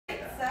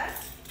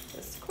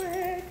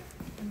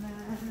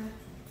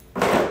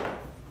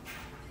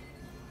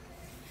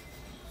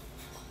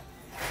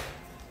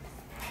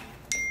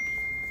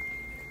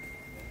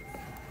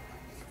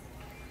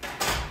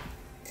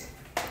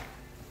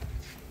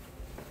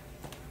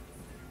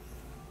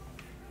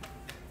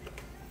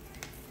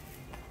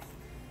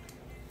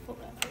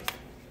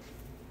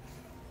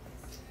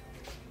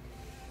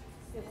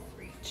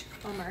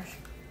Bummer.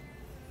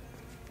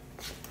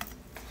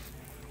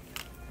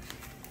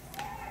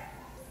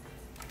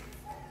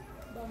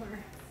 Bummer.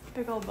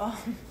 Big old bum.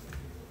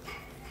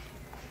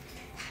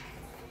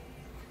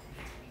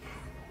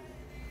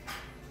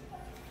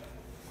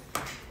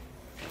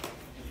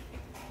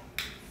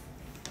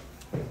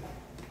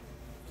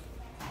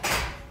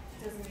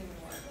 Doesn't even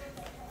work.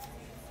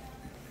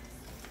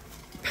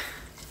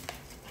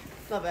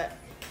 Love it.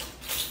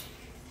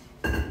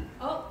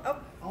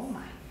 Oh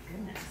my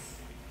goodness.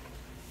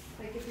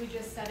 Like if we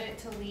just set it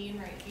to lean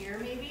right here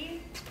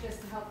maybe,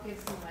 just to help give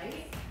some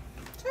light.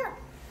 Sure.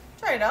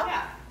 Try it out.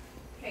 Yeah.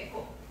 Okay,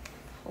 cool.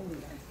 Holy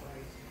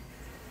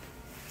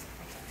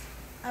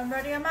I'm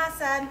ready on my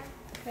side.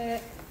 Okay,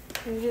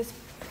 you just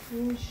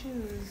clean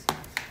shoes.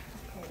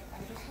 Okay, I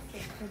just have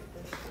to put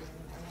this in.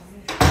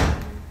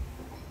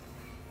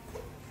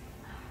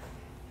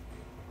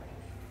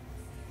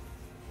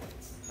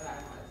 But I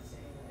wanted to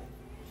say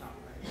like shop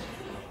right.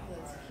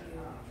 That's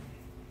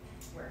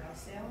cute.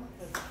 Warehouse sale.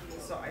 That's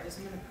cute. So I just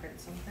am gonna print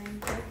something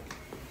quick.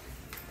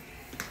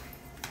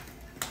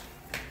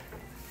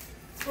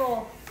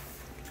 Roll.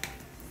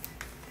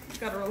 You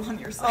gotta roll on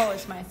your side. Oh,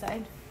 it's my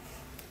side.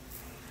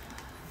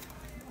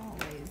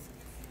 Always.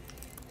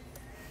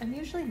 I'm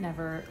usually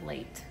never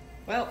late.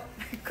 Well,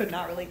 I could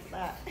not relate to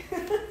that.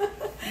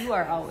 You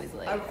are always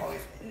late. I'm always,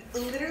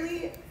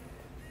 literally,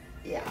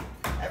 yeah,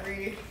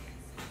 every.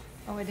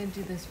 Oh, I didn't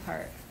do this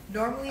part.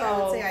 Normally I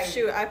would say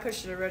shoot, I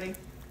pushed it already.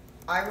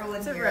 I roll in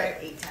It's here alright.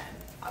 at 8:10.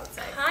 I would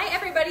say. Hi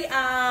everybody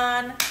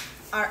on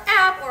our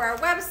app or our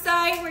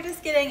website. We're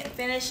just getting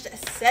finished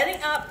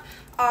setting up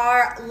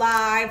our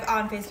live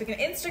on Facebook and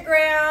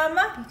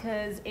Instagram.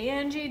 Because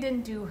Angie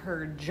didn't do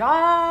her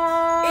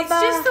job. It's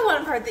just the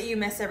one part that you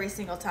miss every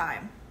single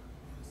time.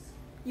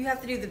 You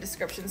have to do the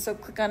description, so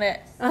click on it,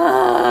 edit,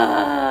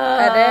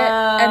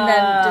 and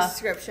then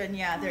description.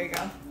 Yeah, there you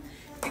go.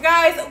 You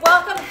guys,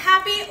 welcome.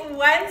 Happy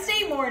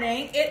Wednesday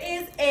morning. It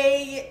is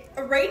a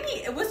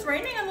rainy, it was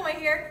raining on the way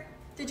here.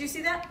 Did you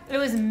see that? It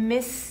was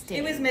misty.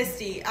 It was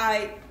misty.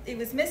 It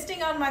was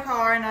misting on my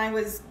car and I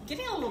was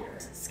getting a little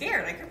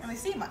scared. I couldn't really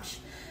see much.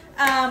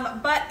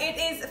 But it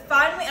is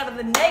finally out of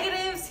the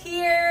negatives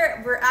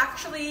here. We're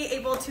actually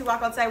able to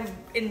walk outside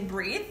and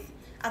breathe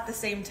at the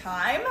same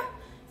time,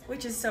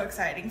 which is so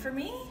exciting for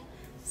me.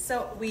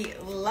 So we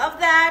love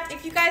that.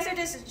 If you guys are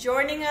just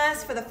joining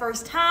us for the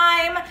first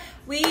time,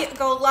 we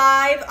go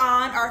live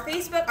on our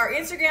Facebook, our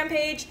Instagram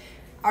page,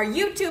 our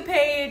YouTube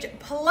page,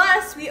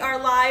 plus we are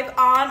live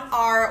on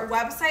our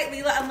website,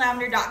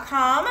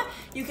 leelalavender.com.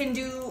 You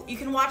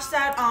can watch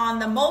that on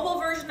the mobile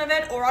version of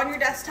it or on your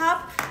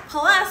desktop.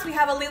 Plus, we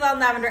have a Leela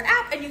Lavender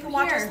app, and you can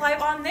watch us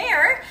live on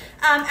there.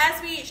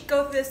 As we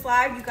go through this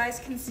live, you guys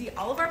can see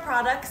all of our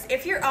products.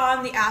 If you're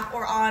on the app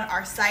or on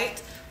our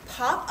site,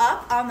 pop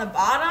up on the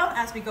bottom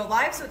as we go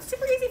live, so it's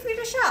super easy for you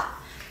to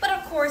shop. But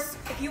of course,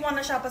 if you want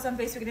to shop us on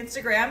Facebook and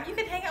Instagram, you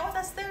can hang out with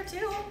us there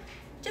too.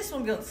 Just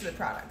won't be able to see the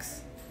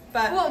products.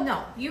 But Well,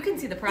 no, you can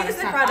see the products.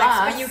 use the on products,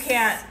 us. but you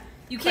can't.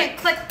 You can't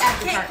click add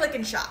to Can't cart. click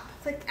and shop.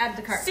 Click add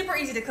to cart. Super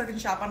easy to click and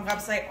shop on the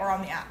website or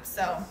on the app.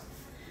 So,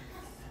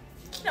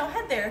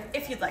 head there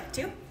if you'd like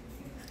to.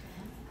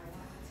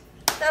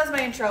 That was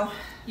my intro.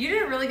 You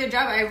did a really good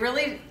job. I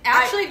really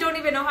actually don't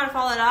even know how to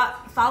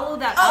follow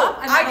that Oh, up.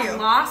 I'm I at a do.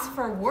 loss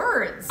for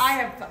words. I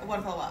have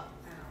one follow-up.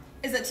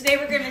 Is that today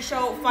we're going to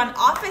show fun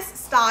office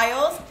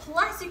styles.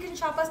 Plus, you can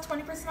shop us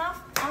 20%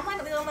 off online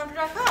at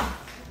leelalavender.com.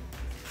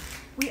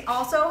 We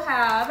also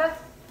have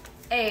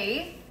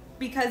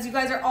because you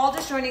guys are all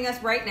just joining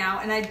us right now,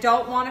 and I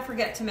don't want to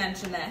forget to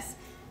mention this,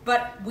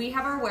 but we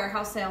have our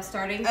warehouse sale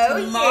starting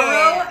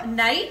tomorrow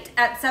night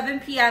at 7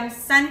 p.m.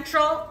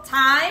 Central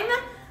Time,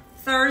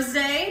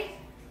 Thursday,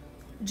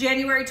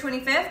 January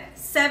 25th,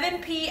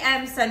 7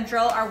 p.m.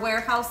 Central. Our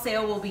warehouse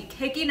sale will be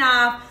kicking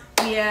off.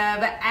 We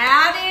have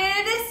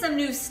added some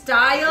new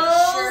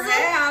styles. Sure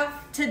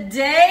have.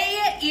 Today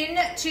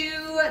into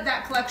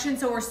that collection,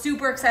 so we're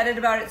super excited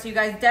about it. So you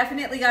guys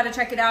definitely got to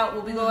check it out.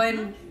 We'll be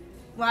going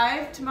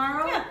live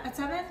tomorrow at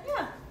 7?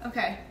 Yeah.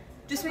 Okay.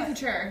 Just making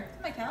sure.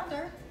 My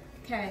calendar.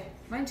 Okay.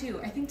 Mine too.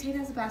 I think Tate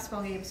has a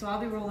basketball game, so I'll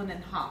be rolling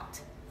in hot.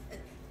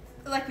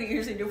 Like we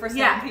usually do for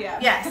 7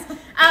 p.m. Yes.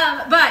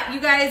 But you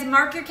guys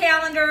mark your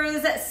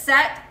calendars,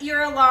 set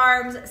your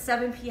alarms,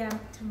 7 p.m.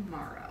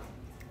 tomorrow.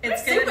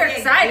 It's We're super gonna be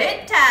excited. a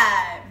good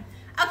time.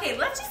 Okay,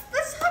 let's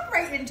hop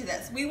right into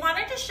this. We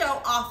wanted to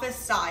show office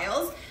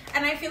styles,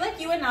 and I feel like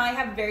you and I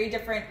have very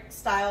different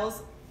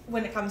styles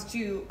when it comes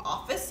to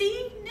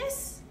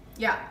office-ness.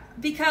 Yeah.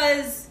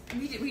 Because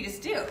we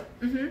just do.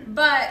 Mm-hmm.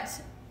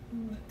 But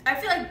I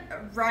feel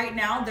like right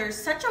now there's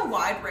such a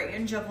wide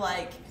range of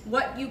like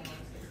what you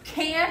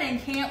can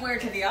and can't wear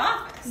to the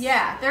office.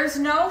 Yeah. There's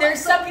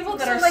some people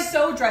that are like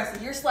so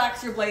dressy. Your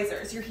slacks, your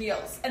blazers, your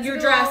heels, and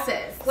your some people-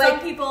 dresses. Some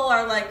Like, people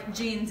are like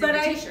jeans but and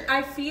a t-shirt.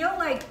 I feel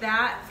like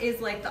that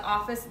is like the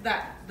office,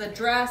 that the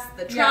dress,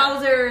 the Yeah.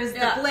 trousers,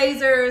 Yeah. the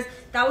blazers,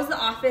 that was the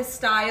office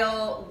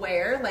style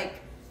wear like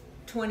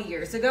 20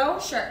 years ago.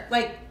 Sure.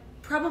 Like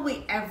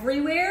probably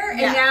everywhere.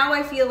 Yeah. And now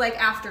I feel like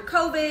after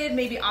COVID,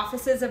 maybe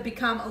offices have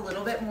become a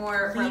little bit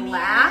more Lenient,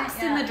 relaxed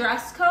in yeah. the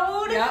dress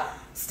code. Yep.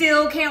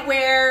 Still can't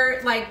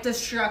wear like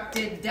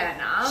destructed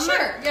denim.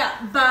 Sure,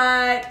 yeah.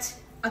 But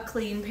a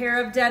clean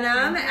pair of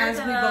denim, Clean pair as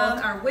of we denim.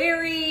 both are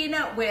wearing,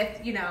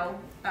 with, you know,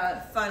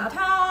 Fun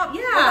top,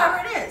 yeah.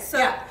 whatever it is. So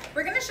Yeah.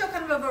 we're gonna show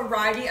kind of a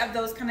variety of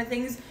those kind of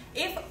things.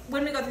 If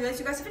when we go through this,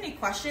 you guys have any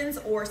questions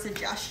or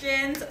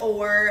suggestions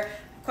or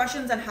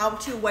questions on how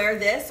to wear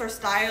this or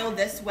style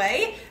this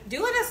way,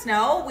 do let us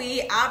know.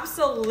 We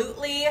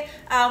absolutely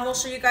will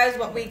show you guys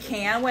what we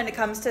can when it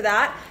comes to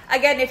that.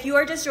 Again, if you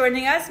are just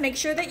joining us, make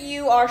sure that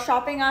you are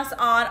shopping us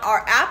on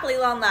our app,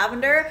 Leela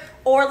Lavender,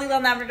 or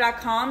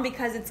LeelaLavender.com,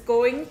 because it's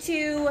going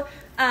to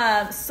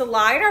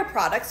slide our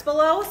products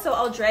below. So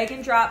I'll drag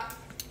and drop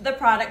the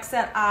products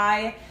that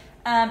I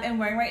am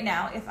wearing right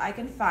now, if I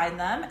can find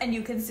them, and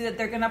you can see that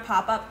they're gonna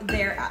pop up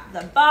there at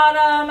the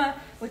bottom,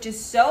 which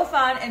is so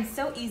fun and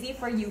so easy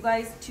for you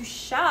guys to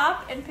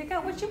shop and pick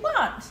out what you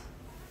want.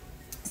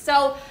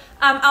 So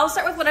I'll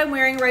start with what I'm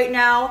wearing right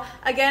now.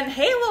 Again,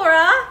 hey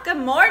Laura, good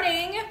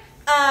morning.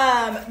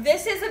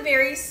 This is a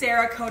very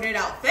Sarah coded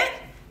outfit.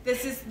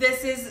 This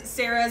is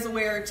Sarah's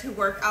wear to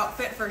work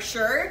outfit for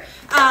sure.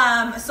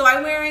 So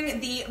I'm wearing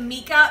the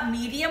Mika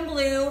medium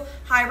blue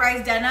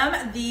high-rise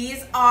denim.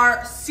 These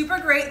are super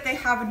great. They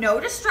have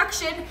no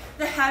destruction.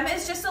 The hem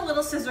is just a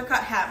little scissor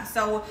cut hem.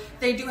 So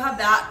they do have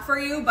that for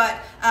you, but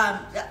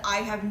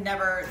I have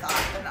never thought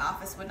that an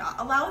office would not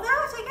allow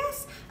that, I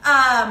guess.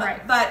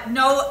 Right. But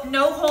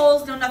no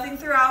holes, no nothing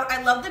throughout.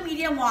 I love the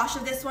medium wash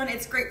of this one.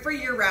 It's great for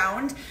year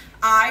round.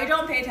 I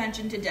don't pay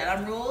attention to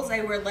denim rules.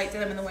 I wear light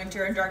denim in the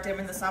winter and dark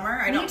denim in the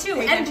summer. I Me don't too,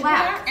 pay and attention to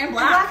black. that. And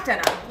black.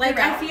 denim. Like,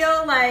 Year I round.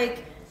 feel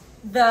like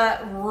the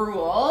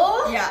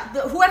rule, Yeah.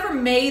 whoever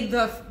made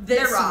this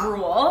They're wrong.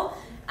 rule,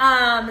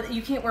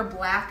 you can't wear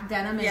black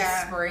denim in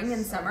Yeah. spring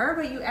and summer,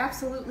 but you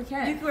absolutely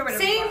can. You can wear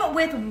whatever you Same want.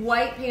 with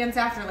white pants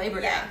after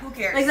Labor Day. Yeah, who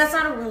cares? Like, that's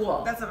not a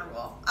rule. That's not a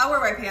rule. I'll wear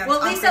white pants. Well,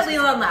 at on least at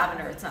Christmas. Leela and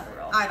Lavender, it's not a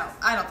rule. I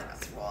don't think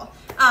that's a rule.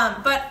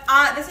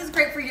 But this is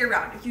great for year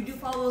round. If you do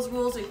follow those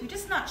rules, or if you're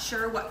just not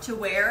sure what to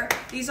wear,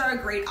 these are a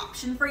great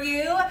option for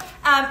you.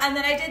 And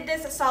then I did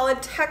this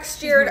solid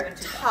textured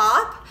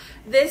top.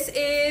 This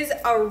is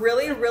a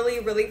really, really,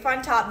 really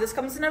fun top. This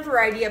comes in a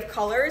variety of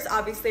colors.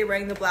 Obviously,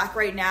 wearing the black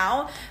right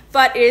now,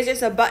 but it is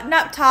just a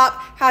button-up top.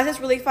 Has this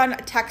really fun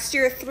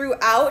texture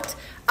throughout.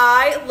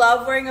 I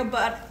love wearing a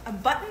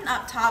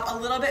button-up top a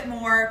little bit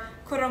more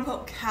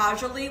quote-unquote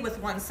casually, with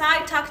one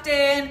side tucked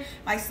in,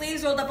 my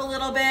sleeves rolled up a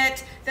little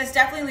bit. This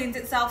definitely leans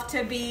itself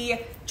to be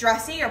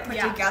dressy or put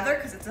together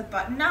because it's a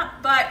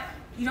button-up, but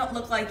you don't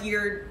look like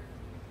you're,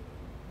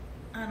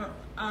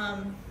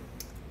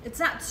 It's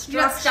not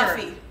you're not structured.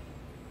 stuffy.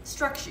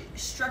 Structured.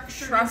 It's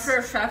not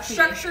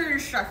structured or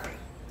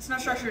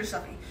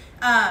stuffy.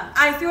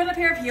 I threw in a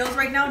pair of heels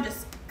right now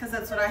just because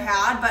that's what I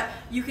had, but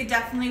you could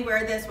definitely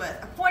wear this with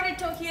a pointed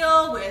toe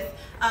heel, with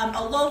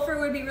a loafer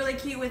would be really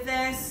cute with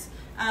this.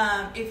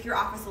 If your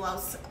office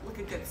allows like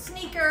a good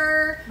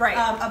sneaker, Right.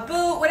 A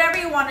boot, whatever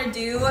you want to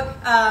do.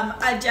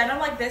 A denim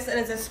like this that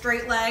is a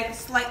straight leg,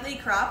 slightly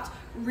cropped,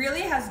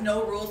 really has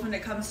no rules when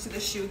it comes to the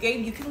shoe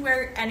game. You can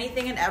wear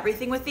anything and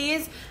everything with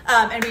these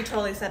and be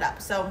totally set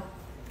up. So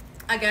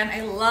again,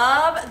 I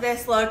love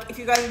this look. If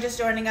you guys are just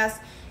joining us,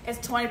 it's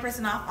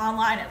 20% off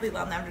online at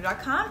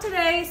LeelaLavender.com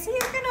today. So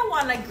you're going to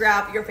want to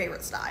grab your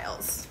favorite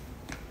styles.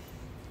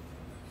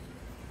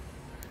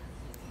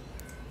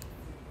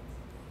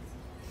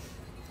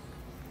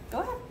 Go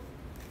ahead.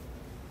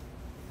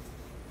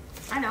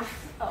 I know.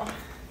 Oh,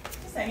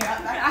 just hanging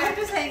out back I'm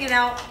just hanging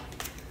out,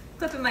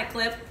 clipping my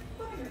clip.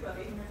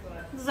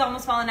 This is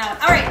almost falling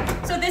out. All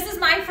right, so this is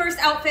my first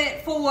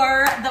outfit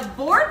for the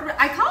board.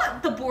 I call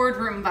it the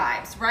boardroom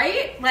vibes,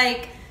 right?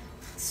 Like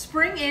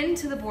spring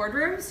into the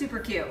boardroom, super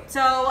cute.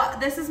 So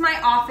this is my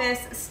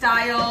office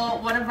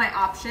style, one of my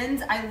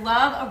options. I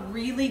love a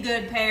really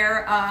good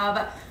pair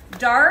of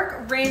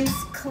dark, rinse,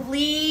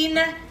 clean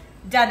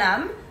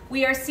denim.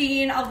 We are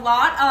seeing a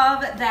lot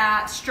of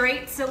that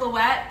straight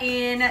silhouette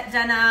in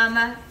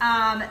denim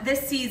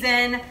this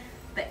season.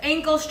 The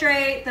ankle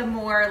straight, the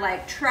more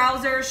like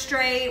trouser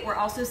straight. We're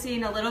also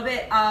seeing a little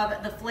bit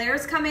of the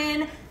flares come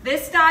in.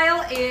 This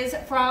style is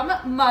from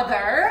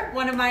Mother,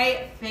 one of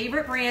my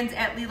favorite brands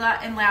at Leela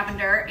and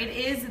Lavender. It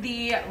is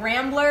the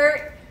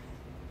Rambler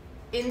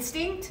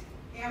Instinct.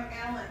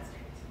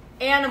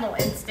 Animal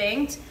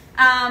Instinct.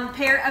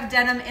 Pair of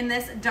denim in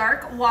this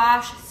dark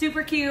wash,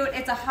 super cute.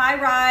 It's a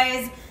high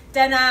rise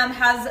denim,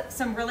 has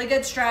some really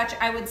good stretch.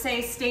 I would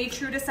say stay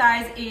true to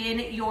size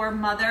in your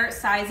Mother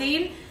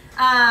sizing.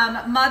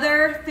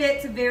 Mother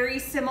fits very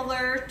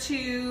similar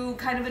to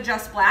kind of a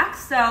Just Black.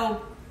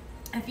 So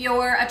if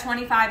you're a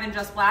 25 in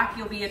Just Black,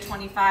 you'll be a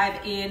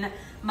 25 in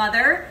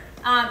Mother.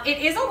 It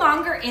is a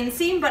longer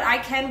inseam, but I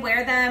can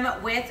wear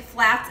them with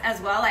flats as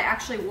well. I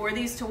actually wore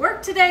these to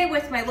work today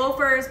with my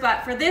loafers,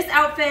 but for this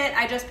outfit,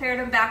 I just paired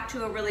them back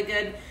to a really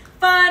good,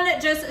 fun,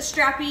 just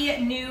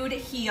strappy nude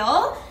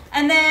heel.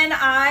 And then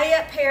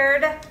I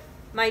paired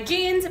my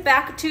jeans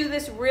back to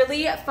this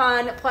really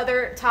fun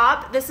pleather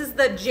top. This is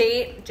the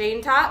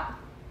Jane top.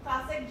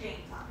 Classic Jane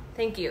top.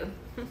 Thank you.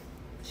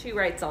 She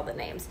writes all the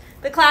names.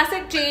 The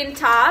classic Jane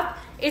top.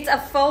 It's a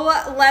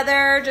faux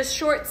leather, just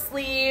short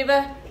sleeve,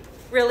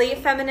 really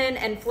feminine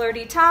and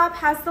flirty top.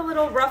 Has the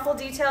little ruffle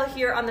detail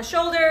here on the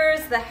shoulders,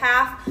 the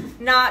half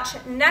notch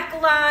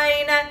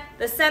neckline,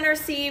 the center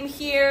seam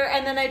here,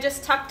 and then I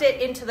just tucked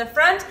it into the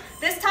front.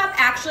 This top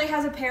actually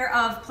has a pair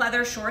of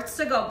pleather shorts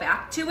to go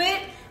back to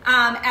it.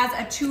 As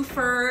a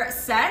 2-fur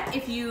set,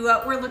 if you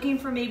were looking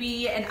for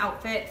maybe an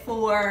outfit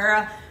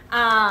for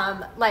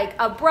like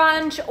a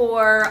brunch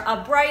or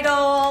a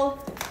bridal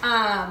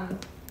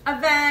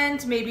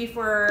event, maybe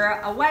for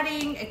a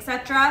wedding,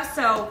 etc.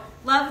 So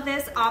love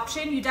this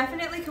option. You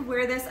definitely could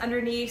wear this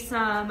underneath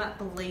some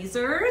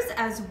blazers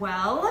as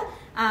well.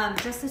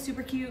 Just a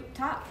super cute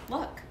top.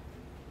 Look.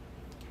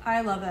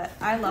 I love it.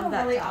 I love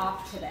that. Really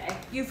top. off today.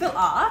 You feel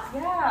off?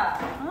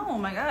 Yeah. Oh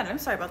my god, I'm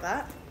sorry about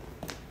that.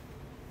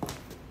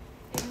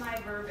 In my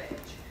verbiage.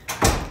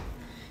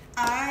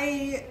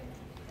 I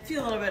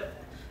feel a little bit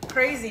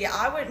crazy.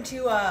 I went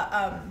to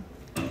a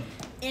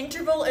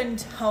interval and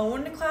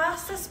tone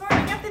class this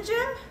morning at the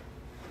gym,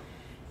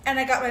 and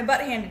I got my butt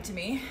handed to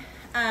me.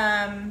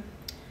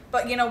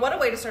 But you know, what a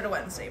way to start a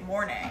Wednesday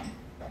morning.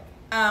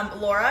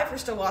 Laura, if you're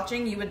still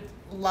watching, you would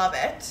love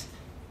it.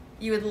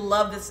 You would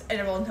love this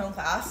interval and tone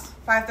class.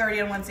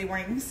 5:30 on Wednesday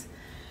mornings.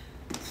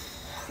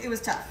 It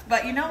was tough,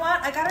 but you know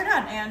what? I got her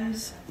done, and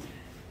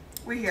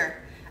we're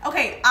here.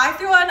 Okay, I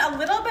threw on a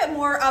little bit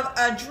more of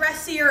a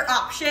dressier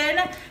option.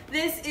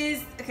 This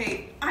is,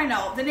 okay, I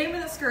know, the name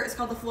of the skirt is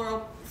called the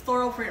floral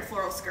print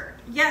floral skirt.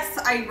 Yes,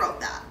 I wrote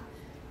that.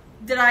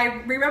 Did I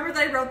remember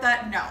that I wrote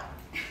that? No.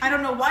 I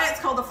don't know why it's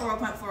called the floral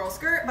print floral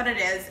skirt, but it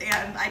is,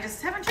 and I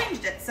just haven't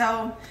changed it.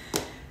 So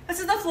this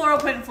is the floral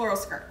print floral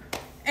skirt.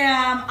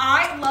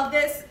 I love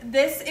this.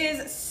 This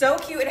is so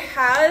cute. It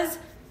has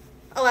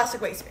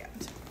elastic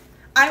waistband.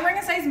 I'm wearing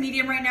a size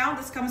medium right now.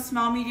 This comes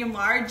small, medium,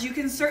 large. You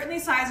can certainly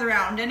size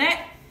around in it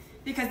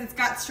because it's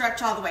got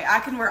stretch all the way. I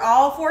can wear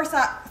all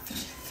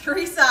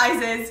 3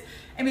 sizes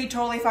and be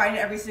totally fine in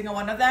every single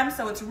one of them.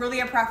 So it's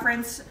really a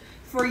preference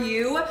for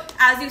you.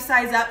 As you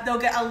size up, they'll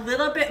get a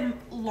little bit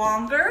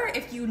longer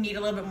if you need a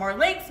little bit more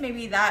length.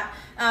 Maybe that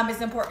is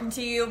important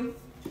to you.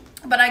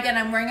 But again,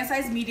 I'm wearing a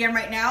size medium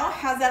right now.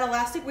 Has that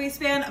elastic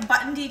waistband,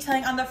 button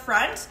detailing on the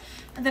front.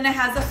 And then it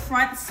has a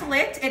front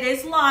slit. It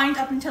is lined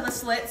up until the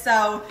slit,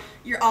 so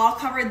you're all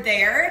covered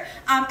there.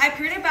 I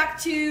paired it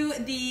back to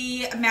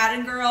the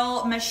Madden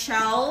Girl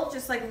Michelle,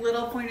 just like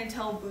little pointed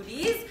toe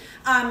booties.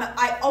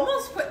 I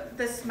almost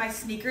put my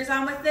sneakers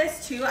on with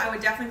this too. I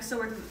would definitely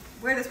still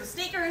wear this with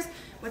sneakers,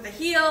 with a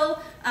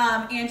heel.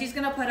 Angie's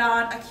gonna put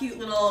on a cute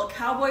little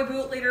cowboy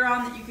boot later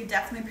on that you could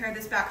definitely pair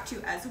this back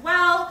to as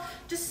well.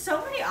 Just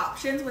so many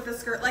options with a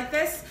skirt like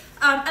this.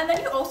 And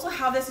then you also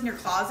have this in your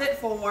closet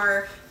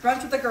for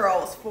brunch with the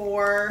girls,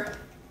 for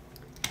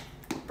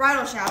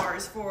bridal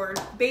showers, for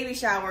baby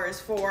showers,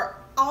 for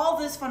all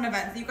these fun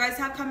events that you guys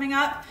have coming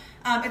up.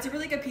 It's a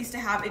really good piece to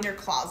have in your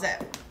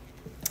closet.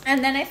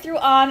 And then I threw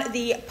on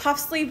the puff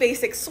sleeve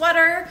basic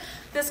sweater.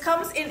 This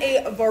comes in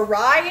a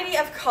variety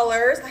of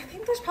colors. I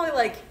think there's probably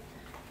like,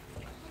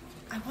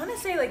 I want to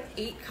say like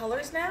 8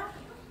 colors now.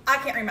 I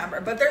can't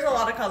remember, but there's a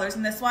lot of colors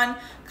in this one.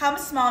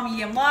 Comes small,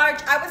 medium,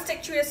 large. I would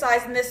stick true to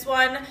size in this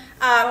one.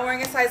 I'm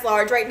wearing a size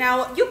large right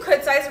now. You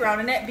could size around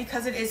in it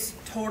because it is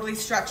totally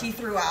stretchy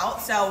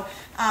throughout. So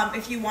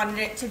if you wanted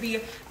it to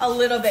be a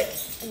little bit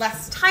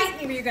less tight,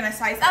 maybe you're gonna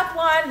size up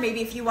one.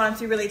 Maybe if you want it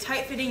to be really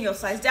tight fitting, you'll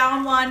size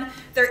down one.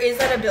 There is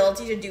that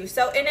ability to do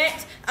so in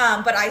it,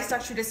 but I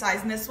stuck true to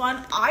size in this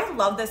one. I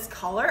love this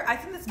color. I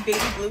think this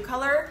baby blue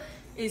color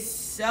is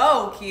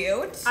so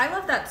cute. I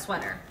love that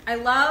sweater. I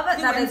love that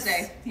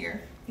Wednesday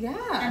here. Yeah.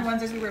 And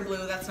Wednesdays we wear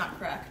blue. That's not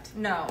correct.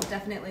 No,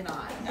 definitely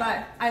not. No.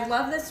 But I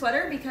love this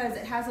sweater because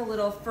it has a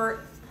little fur.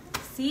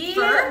 See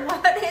Fur?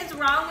 what is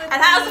wrong with It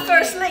has me? a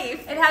fur sleeve.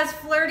 It has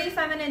flirty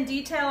feminine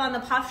detail on the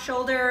puff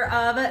shoulder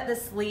of the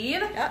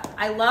sleeve. Yep.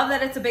 I love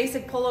that it's a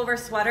basic pullover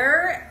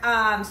sweater,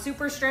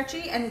 super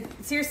stretchy, and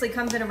seriously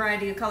comes in a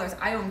variety of colors.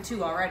 I own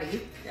 2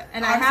 already,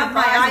 and I have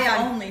my eye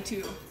on only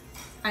 2.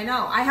 I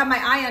know. I have my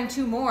eye on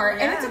 2 more,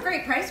 Yeah. and it's a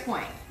great price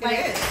point. It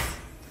is.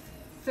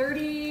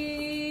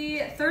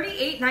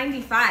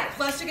 $38.95.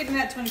 Plus you're getting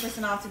that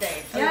 20% off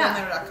today. Yeah.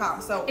 Leela.com.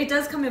 So It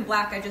does come in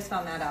black. I just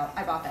found that out.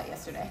 I bought that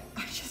yesterday.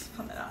 I just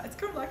found that out. It's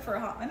coming black for a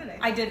hot minute.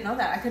 I didn't know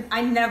that.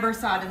 I never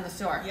saw it in the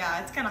store. Yeah,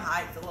 it's kind of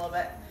hyped a little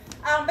bit.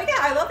 But yeah,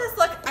 I love this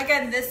look.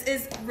 Again, this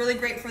is really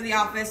great for the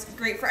office,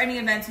 great for any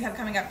events you have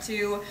coming up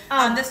too.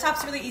 This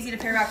top's really easy to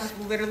pair back with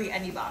literally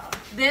any bottom.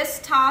 This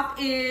top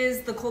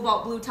is the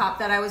cobalt blue top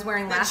that I was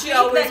wearing last week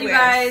always that you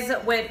wears.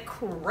 guys went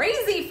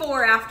crazy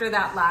for after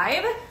that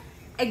live.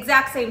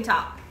 Exact same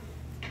top.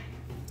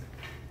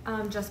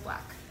 Just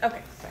black.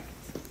 Okay.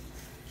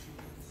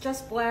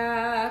 Just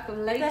black,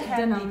 light The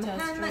hem denim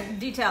detail's hem great.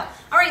 detail.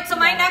 All right, so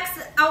my next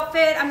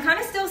outfit, I'm kind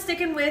of still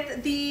sticking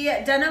with the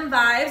denim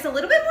vibes, a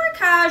little bit more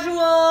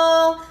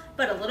casual,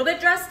 but a little bit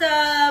dressed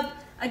up.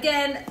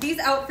 Again, these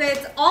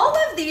outfits, all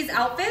of these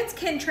outfits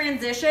can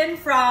transition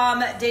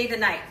from day to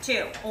night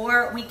too,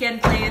 or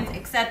weekend plans,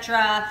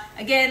 etc.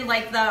 Again,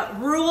 like the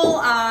rule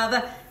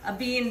of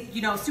being,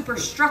 you know, super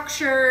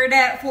structured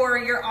for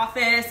your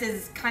office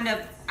is kind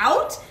of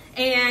out,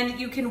 and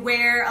you can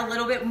wear a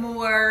little bit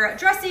more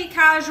dressy,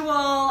 casual,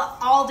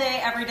 all day,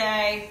 every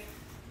day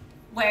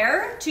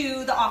wear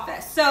to the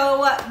office.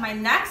 So my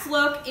next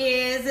look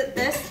is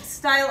this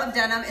style of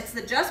denim. It's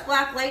the Just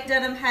Black light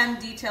denim hem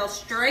detail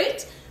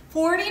straight.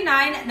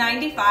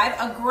 $49.95,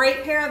 a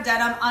great pair of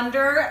denim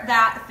under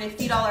that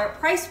 $50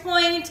 price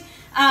point.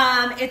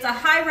 It's a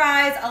high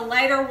rise, a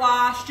lighter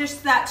wash,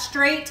 just that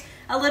straight,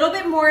 a little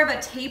bit more of a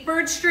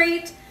tapered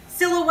straight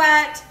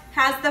silhouette.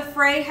 Has the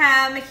fray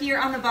hem here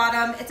on the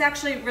bottom. It's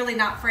actually really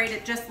not frayed.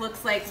 It just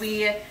looks like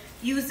we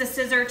used a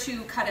scissor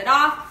to cut it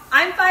off.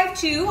 I'm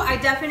 5'2". I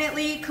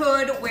definitely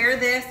could wear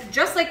this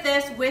just like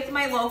this with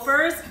my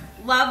loafers.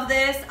 Love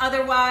this.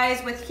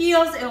 Otherwise, with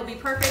heels, it'll be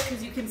perfect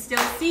because you can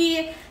still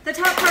see the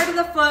top part of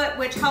the foot,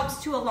 which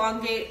helps to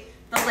elongate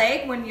the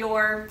leg when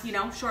you're, you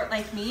know, short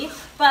like me.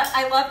 But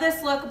I love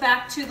this look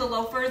back to the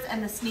loafers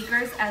and the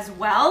sneakers as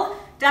well.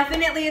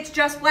 Definitely it's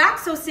Just Black,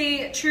 so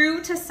stay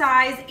true to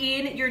size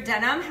in your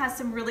denim. Has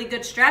some really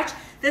good stretch.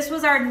 This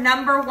was our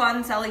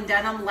 #1 selling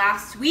denim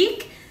last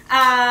week.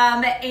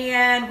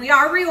 And we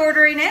are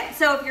reordering it.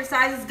 So if your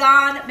size is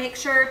gone, make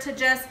sure to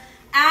just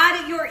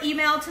add your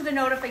email to the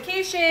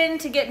notification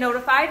to get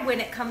notified when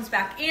it comes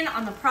back in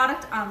on the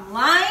product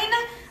online.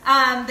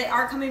 They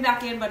are coming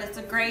back in, but it's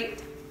a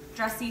great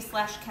dressy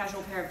 /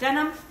 casual pair of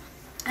denim.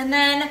 And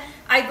then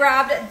I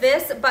grabbed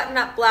this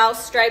button-up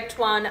blouse striped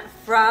one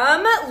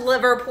from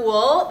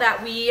Liverpool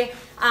that we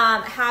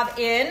have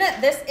in.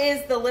 This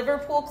is the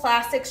Liverpool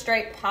Classic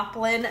Striped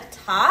Poplin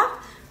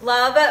top.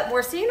 Love it.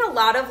 We're seeing a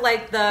lot of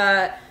like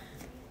the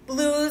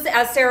blues,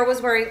 as Sarah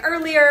was wearing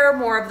earlier,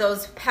 more of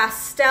those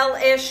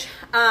pastel-ish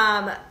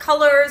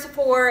colors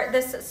for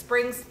this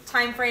spring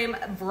time frame.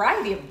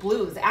 Variety of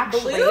blues,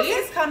 actually. Blue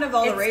is kind of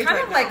all the rage It's kind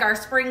right of now. like our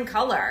spring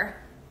color.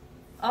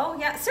 Oh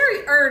yeah,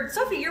 Sarah or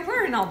Sophie, you're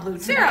wearing all blue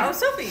today. Sarah, oh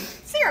Sophie,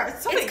 Sarah,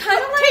 Sophie. It's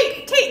kind of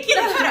like Tate, get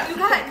up, you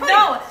got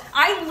no.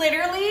 I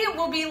literally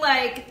will be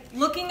like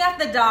looking at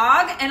the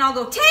dog, and I'll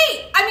go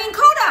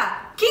Coda,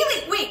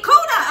 Keely, wait,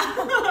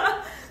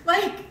 Coda.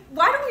 Like,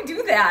 why do we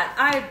do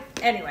that?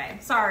 Anyway,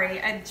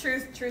 sorry. True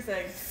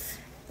thing.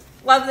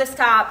 Love this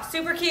top,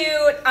 super cute.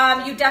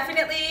 You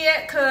definitely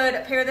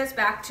could pair this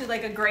back to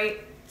like a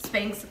great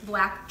Spanx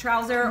black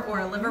trouser or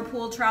a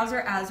Liverpool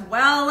trouser as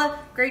well.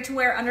 Great to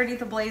wear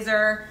underneath a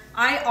blazer.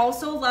 I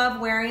also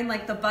love wearing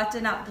like the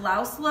button-up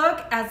blouse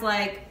look as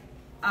like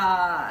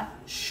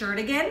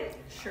shirtigan.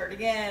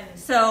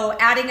 So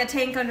adding a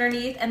tank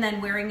underneath and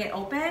then wearing it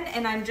open,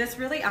 and I'm just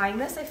really eyeing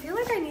this. I feel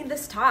like I need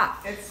this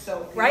top. It's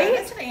so cute. Right?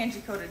 It's an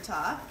Angie coated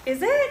top.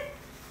 Is it?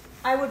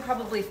 I would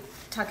probably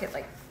tuck it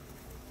like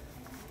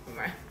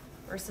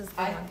versus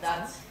the one.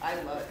 I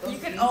love it. Those You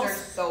can jeans also are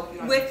so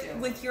cute on you too.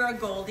 with your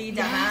Goldie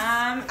Yes.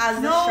 denim as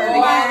the No, shirt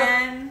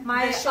again.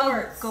 my the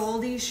shorts.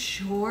 Goldie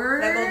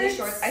shorts. The Goldie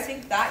shorts. I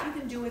think that you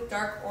can do with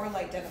dark or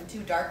light denim too.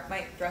 Dark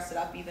might dress it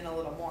up even a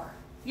little more.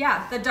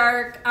 Yeah, the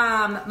dark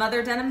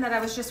mother denim that I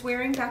was just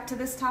wearing back to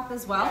this top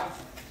as well. Yeah.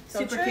 So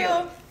Super true.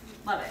 cute.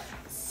 Love it.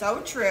 So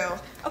true.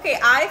 Okay,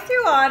 I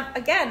threw on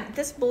again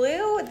this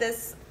blue,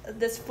 this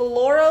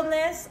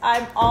floralness.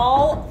 I'm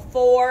all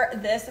for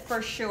this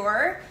for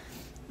sure.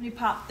 Let me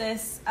pop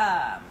this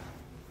up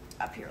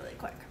here really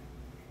quick.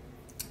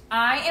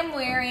 I am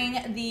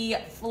wearing the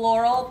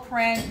floral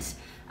print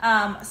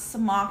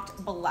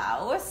smocked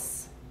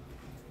blouse.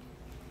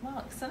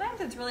 Well, sometimes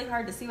it's really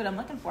hard to see what I'm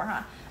looking for,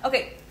 huh?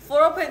 Okay,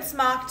 floral print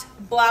smocked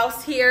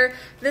blouse here.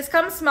 This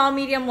comes small,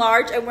 medium,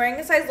 large. I'm wearing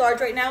a size large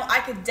right now. I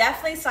could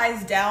definitely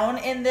size down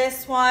in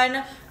this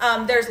one.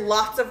 There's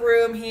lots of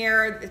room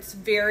here. It's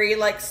very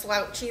like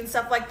slouchy and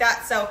stuff like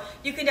that. So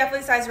you can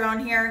definitely size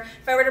around here.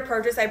 If I were to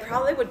purchase, I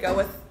probably would go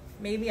with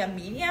maybe a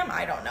medium.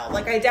 I don't know.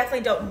 Like I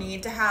definitely don't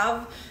need to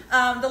have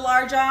the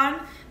large on.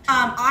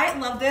 I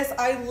love this.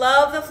 I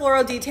love the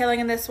floral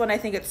detailing in this one. I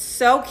think it's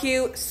so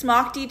cute.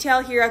 Smock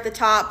detail here at the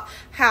top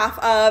half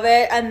of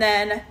it, and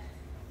then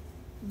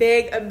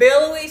big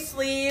billowy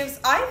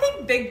sleeves. I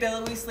think big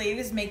billowy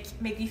sleeves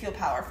make me feel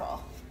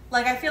powerful.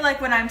 Like I feel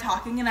like when I'm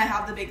talking and I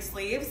have the big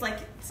sleeves, like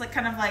it's like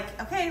kind of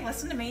like, okay,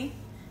 listen to me.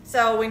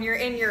 So when you're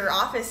in your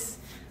office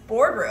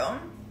boardroom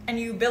and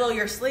you billow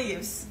your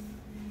sleeves,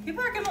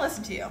 people are gonna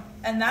listen to you,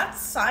 and that's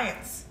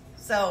science.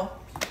 So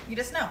you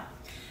just know.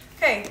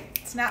 Okay,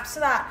 snaps to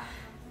that.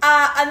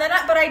 And then,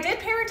 but I did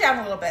pare it down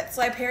a little bit.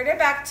 So I pared it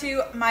back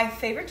to my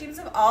favorite jeans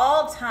of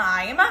all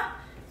time,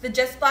 the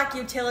Just Black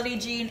utility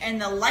jean in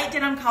the light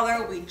denim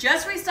color. We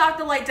just restocked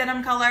the light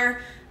denim color.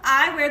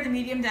 I wear the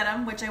medium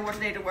denim, which I wore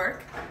today to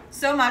work,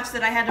 so much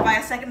that I had to buy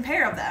a second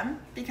pair of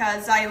them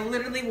because I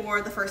literally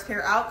wore the first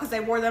pair out because I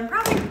wore them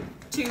probably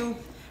 2+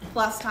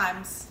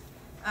 times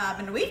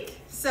in a week.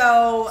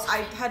 So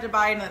I had to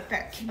buy another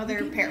pair. Can you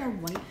give me a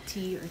white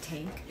tee or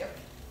tank? Yep.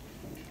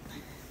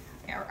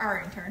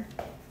 Our intern.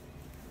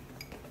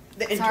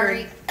 The intern.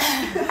 Sorry.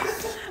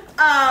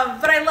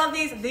 But I love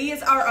these.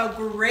 These are a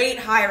great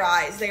high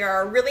rise. They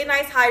are a really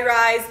nice high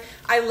rise.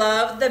 I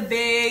love the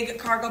big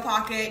cargo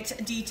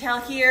pocket detail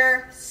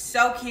here.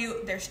 So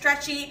cute. They're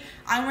stretchy.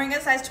 I'm wearing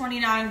a size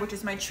 29, which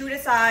is my true to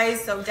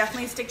size, so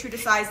definitely stick true to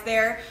size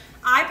there.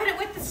 I put it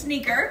with the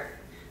sneaker.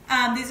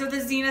 These are the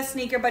Xena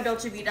sneaker by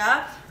Dolce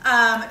Vita,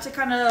 to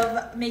kind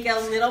of make it a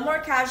little more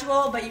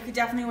casual, but you could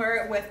definitely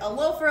wear it with a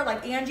loafer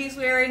like Angie's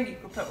wearing. You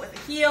could put it with a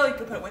heel, you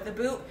could put it with a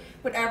boot,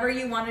 whatever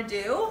you want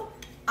to do.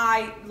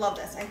 I love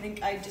this. I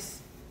think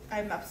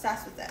I'm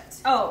obsessed with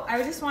it. Oh,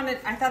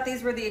 I thought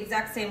these were the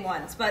exact same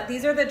ones, but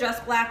these are the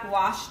Just Black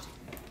washed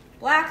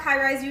black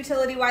high-rise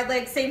utility wide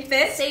leg, same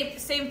fit.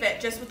 Same fit,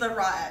 just with the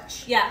raw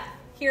edge. Yeah,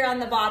 here on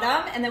the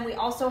bottom, and then we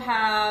also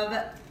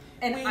have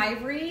an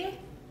ivory.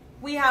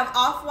 We have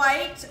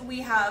off-white,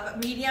 we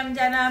have medium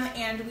denim,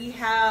 and we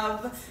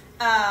have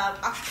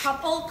a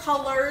couple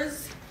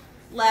colors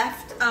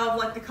left of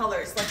like the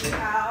colors. Like we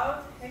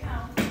have, hang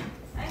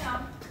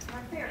on,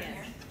 my pair in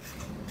here.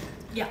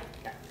 Yeah.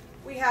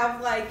 We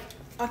have like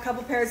a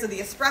couple pairs of the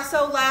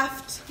espresso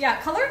left.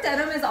 Yeah, colored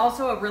denim is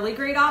also a really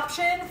great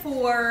option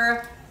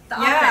for the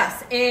Yeah.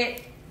 office.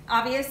 It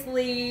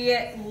obviously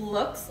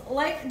looks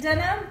like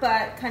denim,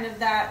 but kind of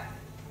that,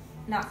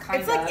 not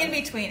kind It's of. like in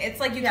between. It's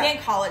like you can't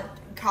call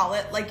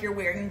it like you're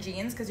wearing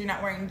jeans because you're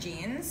not wearing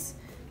jeans.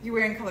 You're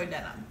wearing colored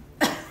denim.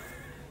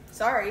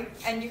 Sorry.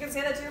 And you can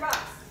say that to your boss.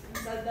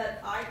 You said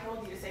that I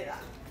told you to say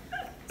that.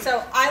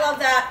 So I love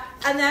that.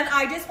 And then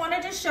I just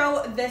wanted to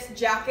show this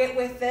jacket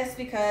with this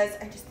because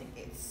I just think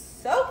it's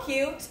so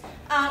cute.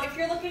 If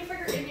you're looking for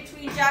your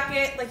in-between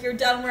jacket, like you're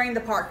done wearing the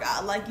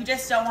parka, like you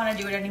just don't want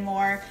to do it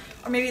anymore.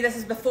 Or maybe this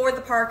is before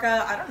the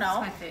parka. I don't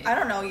know. It's my fave. I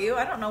don't know you.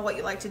 I don't know what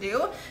you like to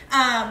do.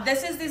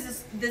 This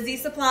is the Z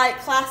Supply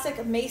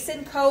Classic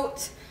Mason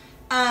coat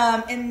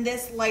in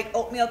this light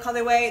oatmeal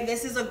colorway.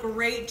 This is a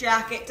great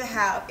jacket to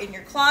have in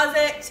your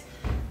closet.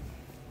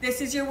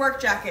 This is your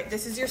work jacket.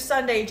 This is your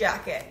Sunday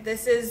jacket.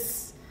 This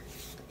is,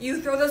 you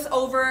throw this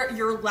over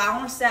your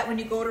lounge set when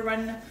you go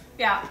to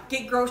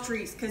get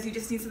groceries because you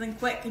just need something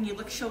quick and you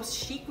look so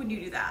chic when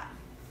you do that.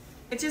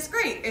 It's just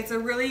great. It's a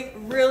really,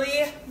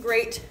 really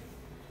great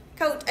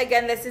coat.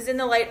 Again, this is in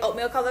the light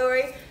oatmeal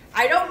colorway.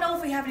 I don't know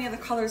if we have any other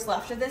colors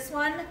left of this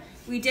one.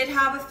 We did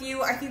have a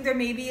few. I think there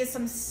maybe is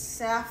some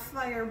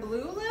sapphire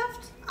blue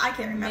left. I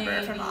can't remember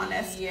if I'm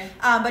honest.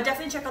 But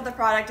definitely check out the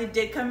product. It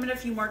did come in a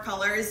few more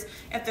colors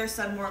if there's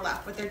some more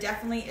left, but there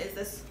definitely is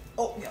this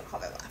oatmeal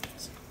color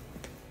left.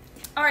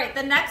 All right,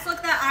 the next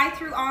look that I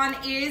threw on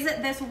is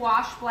this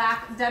wash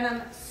black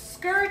denim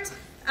skirt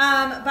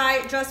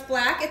by Just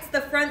Black. It's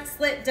the front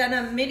slit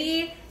denim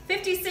midi,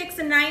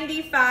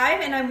 56.95,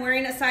 and I'm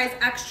wearing a size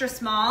extra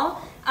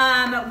small.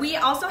 We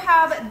also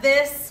have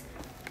this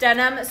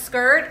denim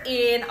skirt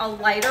in a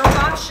lighter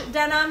wash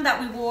denim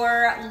that we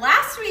wore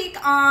last week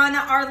on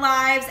our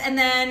lives, and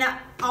then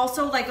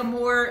also like a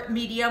more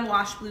medium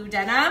wash blue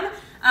denim.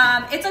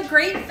 It's a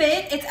great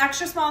fit. It's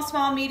extra small,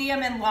 small,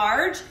 medium, and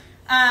large.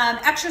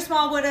 Extra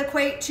small would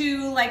equate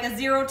to like a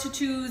 0 to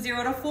 2,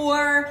 0 to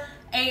 4.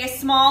 A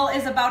small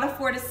is about a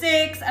 4 to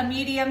 6, a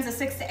medium's a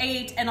 6 to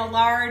 8, and a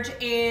large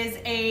is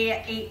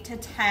a 8 to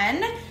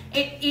 10.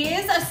 It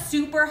is a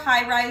super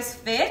high-rise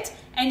fit,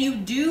 and you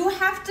do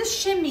have to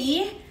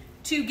shimmy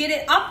to get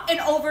it up and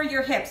over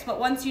your hips, but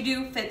once you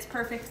do, fits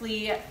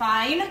perfectly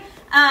fine.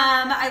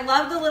 I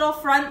love the little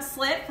front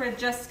slit for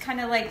just kind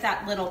of like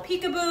that little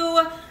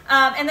peekaboo.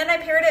 And then I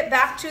paired it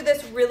back to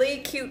this really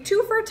cute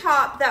two-for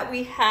top that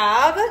we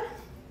have.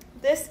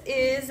 This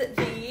is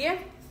the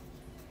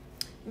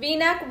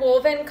V-neck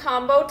woven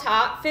combo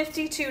top,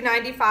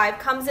 $52.95.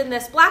 Comes in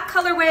this black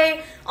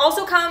colorway,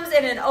 also comes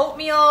in an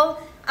oatmeal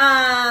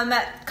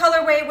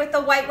colorway with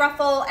the white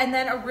ruffle, and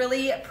then a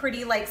really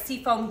pretty like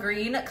seafoam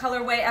green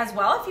colorway as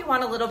well if you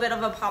want a little bit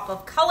of a pop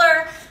of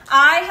color.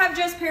 I have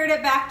just paired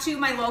it back to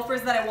my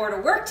loafers that I wore to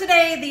work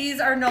today. These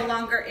are no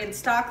longer in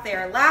stock. They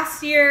are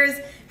last year's.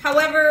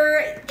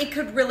 However, it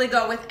could really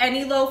go with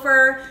any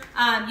loafer.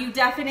 You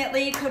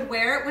definitely could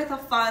wear it with a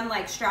fun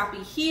like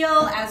strappy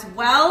heel as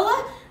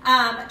well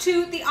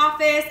to the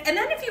office. And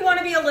then if you want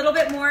to be a little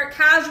bit more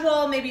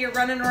casual, maybe you're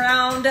running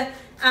around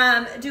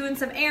doing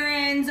some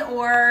errands,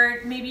 or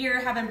maybe you're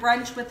having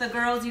brunch with the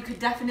girls, you could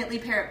definitely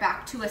pair it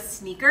back to a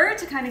sneaker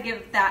to kind of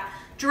give that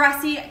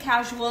dressy,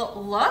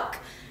 casual look.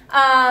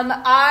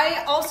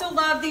 I also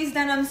love these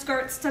denim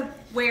skirts to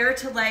wear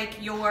to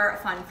like your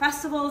fun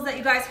festivals that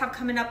you guys have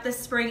coming up this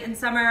spring and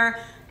summer.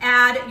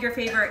 Add your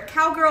favorite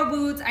cowgirl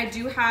boots. I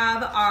do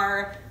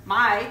have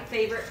my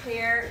favorite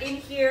pair in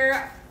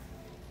here.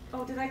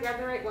 Oh, did I grab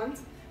the right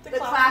ones? The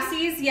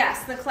Classies,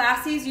 yes, the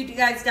Classies. You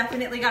guys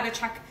definitely got to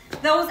check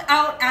those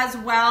out as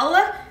well.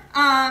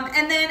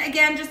 And then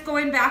again, just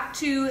going back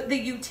to the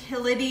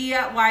utility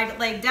wide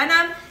leg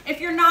denim.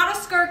 If you're not a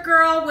skirt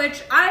girl,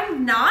 which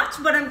I'm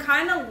not, but I'm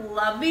kind of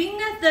loving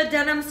the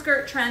denim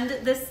skirt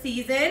trend this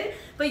season,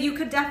 but you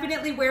could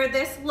definitely wear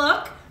this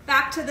look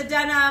back to the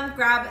denim,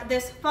 grab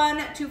this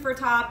fun two-for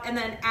top, and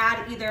then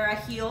add either a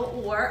heel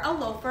or a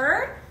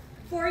loafer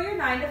for your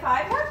 9 to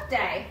 5 work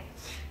day.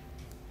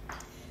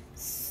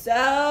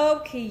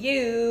 So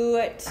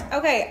cute.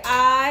 Okay,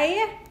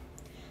 I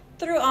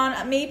threw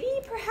on maybe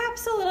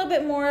perhaps a little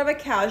bit more of a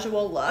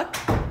casual look.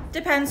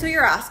 Depends who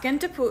you're asking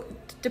to put.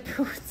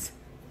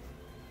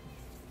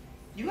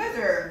 You guys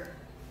are.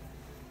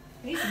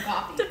 I need some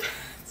coffee.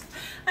 Depends.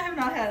 I have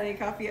not had any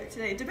coffee yet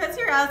today. Depends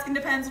who you're asking,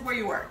 depends where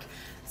you work.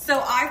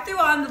 So I threw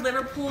on the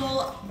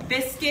Liverpool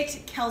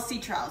Biscuit Kelsey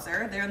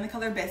trouser. They're in the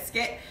color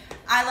biscuit.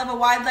 I love a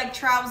wide leg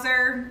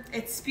trouser.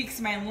 It speaks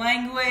my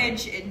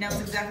language. It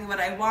knows exactly what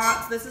I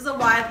want. So this is a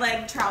wide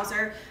leg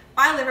trouser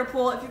by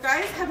Liverpool. If you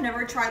guys have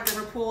never tried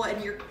Liverpool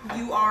and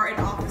you are an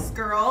office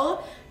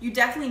girl, you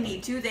definitely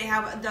need to. They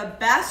have the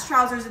best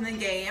trousers in the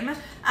game.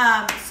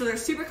 So they're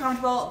super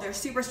comfortable. They're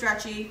super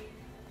stretchy.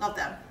 Love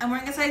them. I'm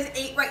wearing a size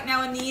 8 right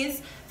now and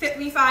these fit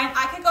me fine.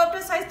 I could go up to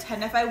a size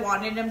 10 if I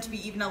wanted them to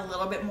be even a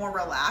little bit more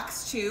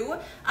relaxed too.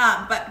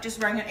 But just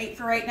wearing an 8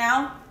 for right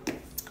now.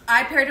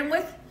 I paired them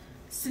with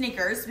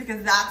sneakers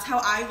because that's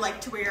how I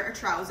like to wear a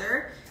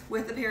trouser,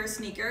 with a pair of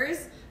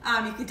sneakers.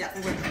 You could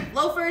definitely wear them with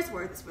loafers,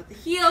 wear this with the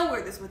heel,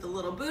 wear this with a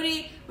little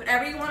booty,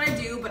 whatever you want to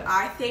do. But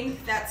I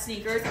think that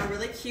sneakers are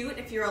really cute.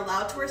 If you're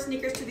allowed to wear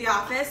sneakers to the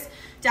office,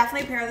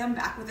 definitely pair them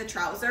back with a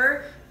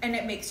trouser, and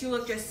it makes you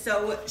look just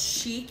so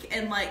chic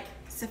and like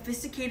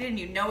sophisticated, and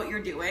you know what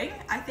you're doing,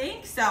 I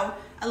think. So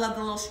I love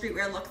the little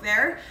streetwear look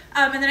there.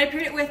 And then I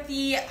paired it with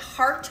the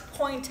heart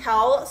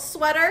pointel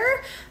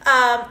sweater.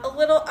 A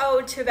little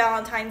ode to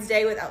Valentine's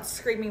Day without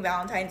screaming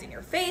Valentine's in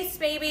your face,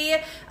 maybe.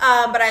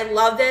 But I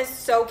love this,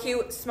 so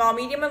cute. Small,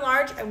 medium, and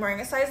large. I'm wearing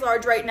a size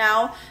large right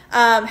now.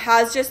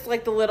 Has just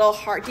like the little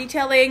heart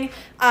detailing.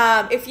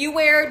 If you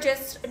wear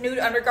just nude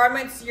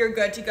undergarments, you're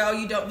good to go.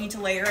 You don't need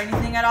to layer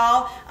anything at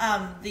all.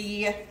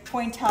 The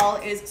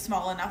pointel is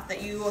small enough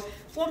that you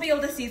won't be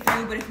able to see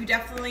through, but if you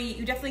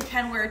definitely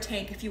can wear a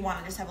tank if you want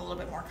to just have a little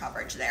bit more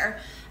coverage there.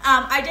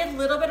 I did a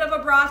little bit of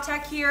a bra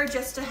tech here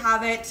just to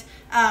have it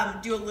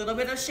do a little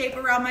bit of shape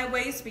around my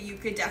waist, but you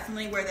could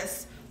definitely wear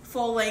this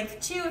full length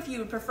too if you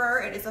would prefer.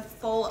 It is a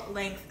full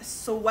length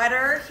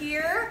sweater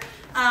here,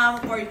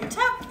 or you can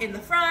tuck in the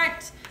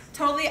front.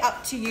 Totally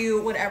up to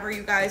you, whatever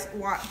you guys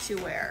want to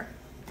wear.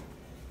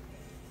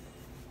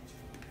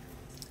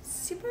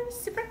 Super,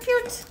 super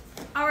cute.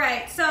 All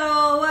right,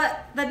 so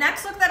the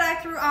next look that I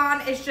threw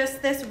on is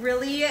just this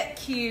really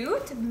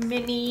cute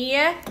mini,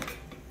 you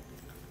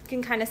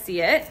can kind of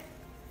see it.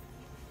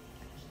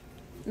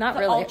 Not The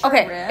really. ultra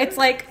Okay, ribbed? it's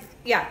like,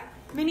 yeah,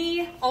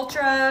 mini,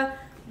 ultra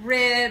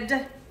ribbed,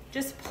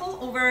 just pull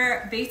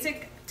over,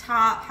 basic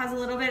top, has a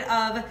little bit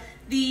of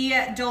the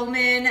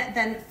dolman,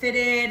 then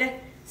fitted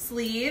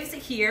sleeves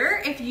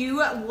here. If you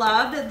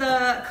loved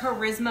the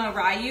Charisma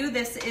Ryu,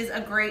 this is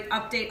a great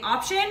update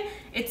option.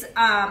 It's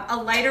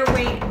a lighter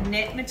weight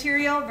knit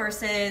material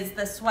versus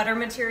the sweater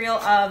material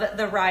of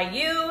the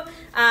Ryu.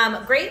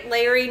 Great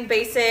layering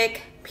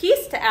basic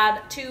piece to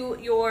add to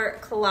your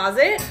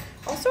closet.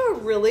 Also a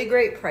really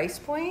great price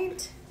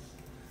point.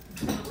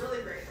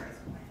 Really great price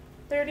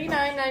point.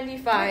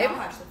 $39.95.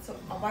 Gosh, that's so,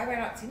 why have I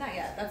not seen that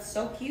yet? That's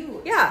so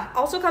cute. Yeah,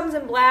 also comes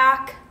in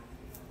black.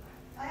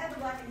 I have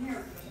the black in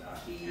here.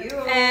 Cute.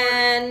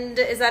 And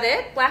is that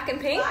it? Black and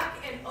pink? Black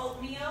and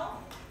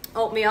oatmeal,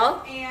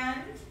 Oatmeal.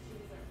 and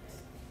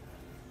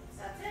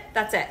that's it.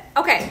 That's it.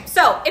 Okay,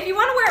 so if you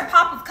want to wear a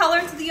pop of color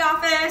to the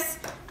office,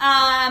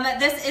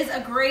 this is a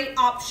great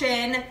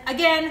option.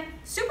 Again,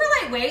 super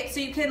lightweight, so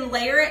you can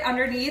layer it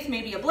underneath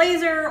maybe a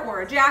blazer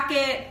or a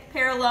jacket,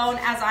 pair alone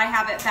as I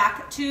have it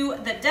back to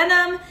the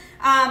denim.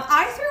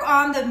 I threw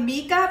on the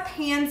Mika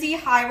Pansy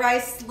High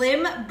Rise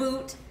Slim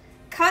Boot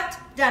Cut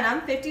Denim,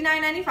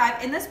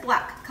 $59.95 in this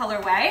black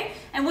colorway.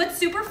 And what's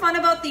super fun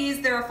about these,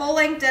 they're a full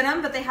length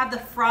denim, but they have the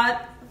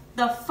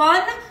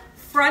fun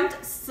front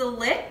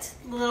slit,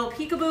 little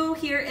peekaboo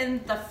here in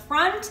the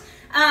front.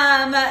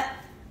 I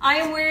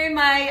am wearing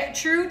my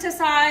true to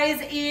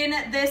size in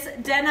this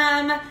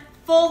denim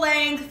full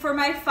length for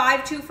my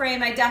 5'2"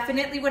 frame. I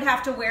definitely would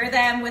have to wear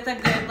them with a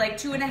good like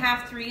 2.5,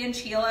 3-inch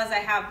heel as I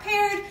have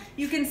paired.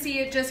 You can see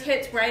it just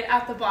hits right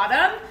at the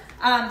bottom.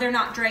 They're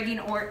not dragging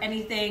or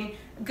anything.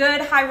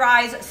 Good high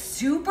rise,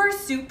 super,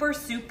 super,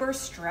 super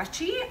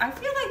stretchy. I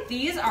feel like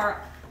these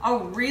are a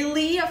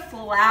really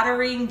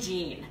flattering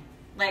jean.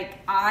 Like,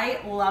 I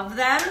love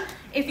them.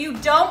 If you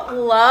don't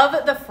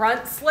love the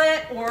front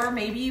slit, or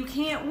maybe you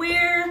can't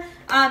wear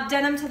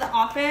denim to the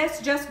office,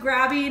 just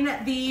grabbing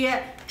the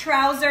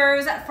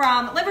trousers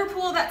from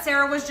Liverpool that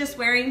Sarah was just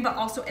wearing, but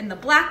also in the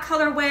black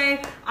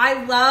colorway.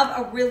 I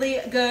love a really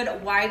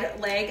good wide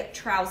leg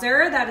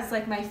trouser. That is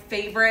like my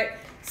favorite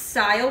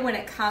style when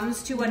it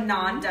comes to a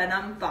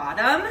non-denim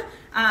bottom.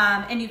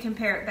 And you can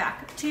pair it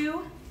back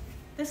to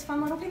this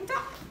fun little pink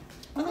top.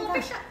 Oh my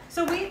gosh.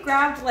 So we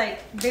grabbed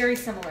like very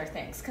similar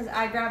things because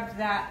I grabbed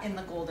that in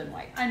the gold and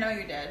white. I know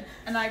you did.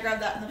 And I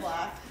grabbed that in the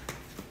black.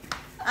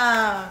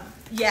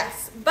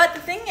 Yes. But the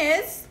thing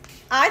is,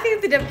 I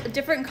think the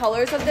different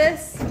colors of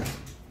this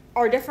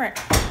are different.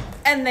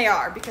 And they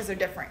are, because they're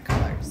different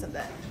colors of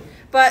them.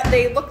 But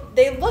they give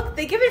it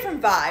a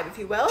different vibe, if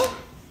you will.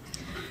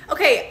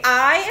 Okay,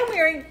 I am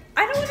wearing,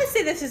 I don't want to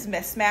say this is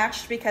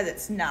mismatched because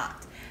it's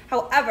not.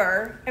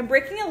 However, I'm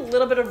breaking a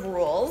little bit of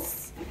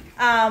rules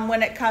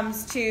when it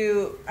comes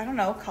to, I don't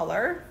know,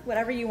 color,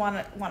 whatever you want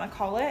to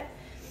call it.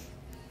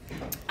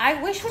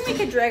 I wish when we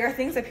could drag our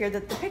things up here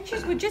that the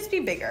pictures would just be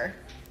bigger.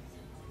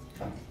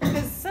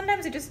 Because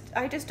sometimes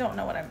I just don't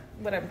know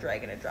what I'm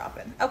dragging and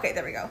dropping. Okay,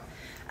 there we go.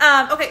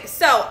 Okay,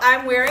 so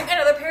I'm wearing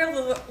another pair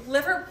of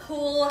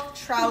Liverpool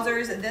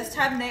trousers. This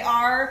time they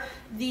are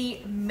the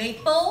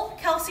maple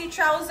Kelsey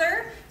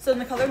trouser. So in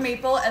the color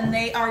maple, and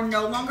they are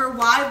no longer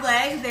wide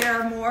leg. They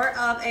are more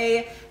of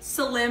a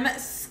slim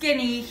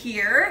skinny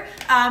here.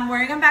 I'm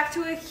wearing them back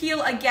to a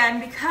heel again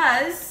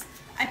because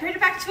I paired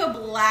it back to a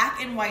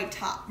black and white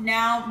top.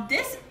 Now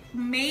this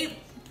may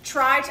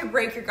try to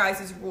break your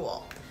guys'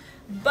 rule,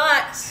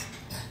 but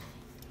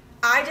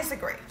I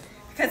disagree.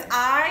 Because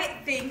I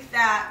think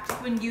that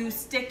when you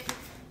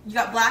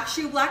got black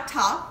shoe, black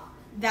top,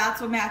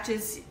 that's what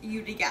matches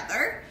you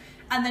together.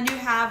 And then you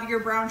have your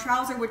brown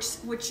trouser,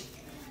 which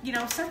you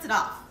know, sets it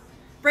off,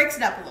 breaks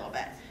it up a little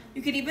bit.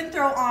 You could even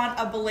throw on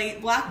a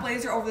black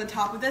blazer over the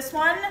top of this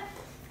one,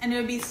 and it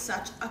would be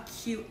such a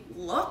cute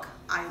look.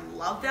 I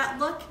love that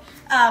look.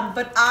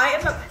 But I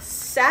am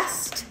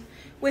obsessed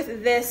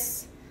with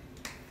this.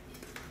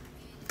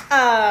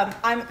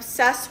 I'm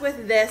obsessed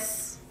with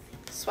this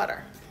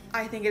sweater.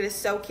 I think it is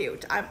so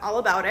cute. I'm all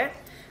about it.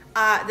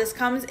 This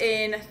comes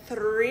in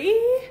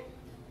 3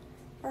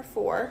 or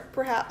 4,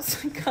 perhaps,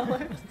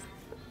 colors.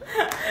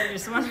 I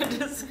just wanted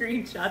to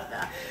screenshot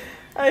that.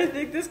 I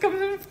think this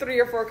comes in 3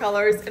 or 4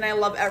 colors, and I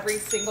love every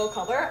single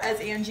color,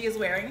 as Angie is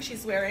wearing.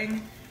 She's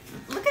wearing,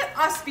 look at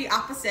us be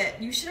opposite.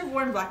 You should have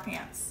worn black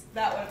pants.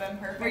 That would have been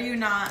perfect. Were you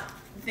not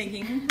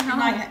thinking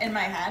No. in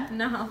my head?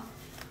 No.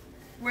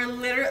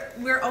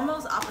 We're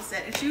almost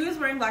opposite. If she was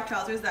wearing black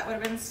trousers, that would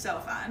have been so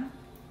fun.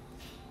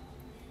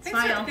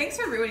 Thanks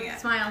for ruining it.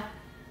 Smile.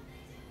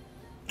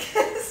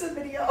 It's a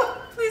video.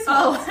 Please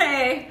Oh, hold.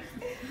 hey.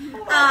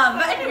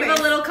 But We anyways, have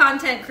a little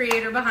content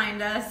creator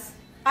behind us.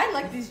 I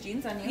like these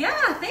jeans on you.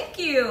 Yeah, thank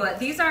you.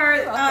 These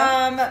are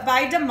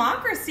by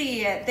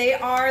Democracy. They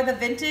are the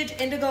vintage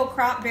indigo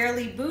crop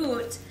barely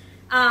boot.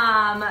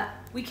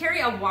 We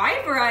carry a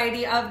wide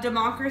variety of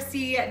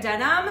Democracy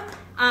denim.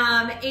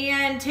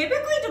 And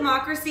typically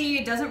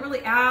Democracy doesn't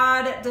really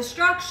add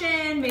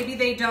destruction. Maybe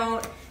they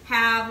don't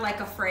have like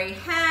a fray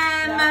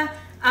hem.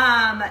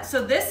 Yeah.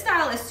 So this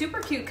style is super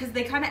cute because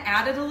they kind of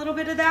added a little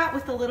bit of that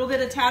with a little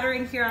bit of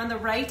tattering here on the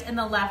right and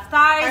the left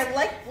thighs. I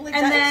like and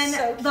that then is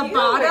so the cute.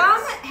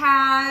 bottom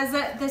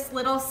has this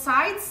little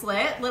side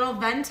slit, little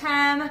vent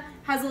hem,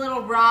 has a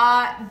little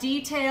raw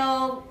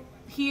detail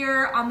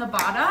here on the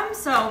bottom.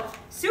 So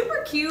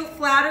super cute,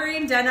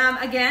 flattering denim.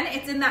 Again,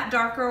 it's in that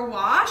darker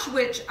wash,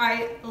 which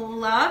I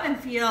love and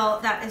feel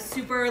that is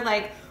super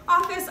like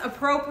office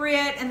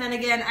appropriate. And then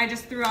again, I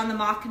just threw on the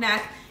mock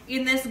neck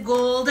in this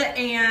gold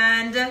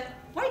and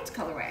white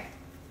colorway.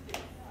 Do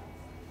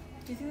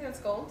you think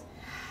that's gold?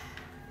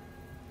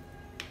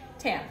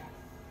 Tan.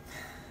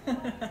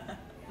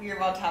 We are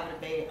about to have a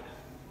debate.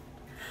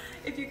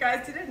 If you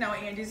guys didn't know,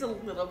 Angie's a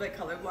little bit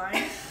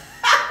colorblind.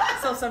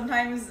 So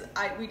sometimes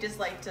we just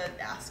like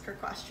to ask her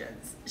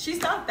questions.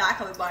 She's not that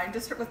colorblind,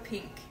 just with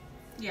pink.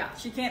 Yeah.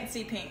 She can't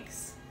see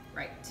pinks.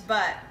 Right.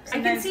 But I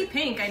can see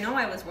pink. I know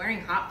I was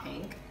wearing hot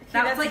pink.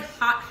 That was like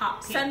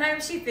hot pink.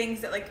 Sometimes she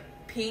thinks that like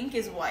pink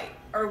is white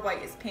or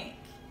white is pink.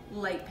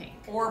 Light pink.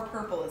 Or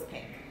purple is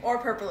pink. Or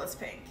purple is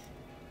pink.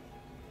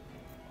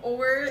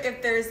 Or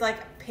if there's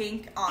like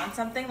pink on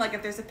something, like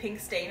if there's a pink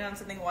stain on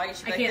something white,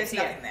 she's like, there's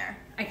nothing there.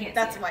 I can't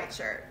That's see a white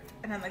shirt.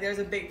 And I'm like, there's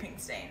a big pink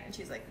stain. And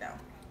she's like, no,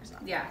 there's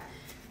not. Yeah.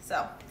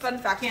 So, fun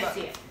fact Can't about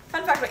see it.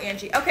 Fun fact about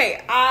Angie.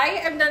 Okay,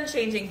 I am done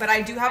changing, but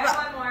I do have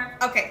one more.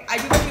 Okay, I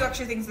do have a few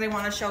extra things that I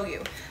want to show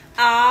you.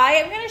 I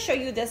am going to show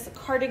you this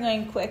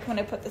cardigan quick when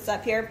I put this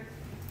up here.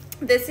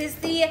 This is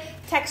the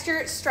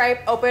texture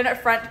stripe open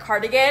front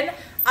cardigan.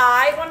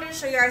 I wanted to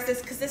show you guys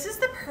this because this is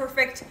the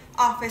perfect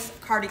office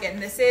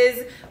cardigan. This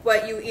is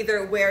what you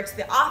either wear to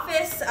the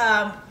office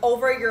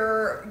over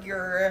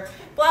your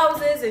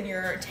blouses and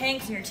your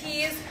tanks and your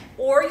tees,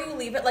 or you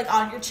leave it like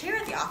on your chair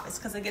at the office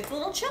because it gets a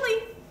little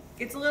chilly.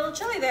 It's a little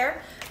chilly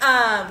there.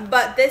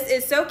 But this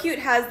is so cute.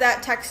 Has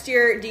that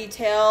texture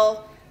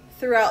detail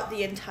throughout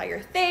the entire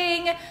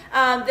thing.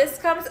 This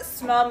comes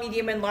small,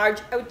 medium, and large.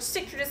 I would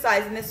stick true to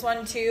size in this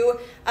one too.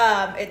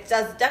 It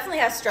does definitely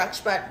have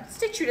stretch, but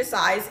stick true to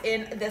size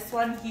in this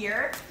one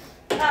here.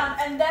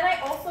 And then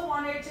I also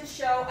wanted to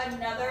show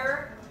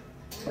another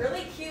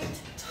really cute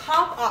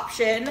top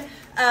option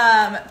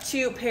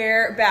to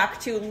pair back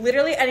to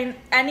literally any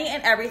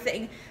and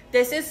everything.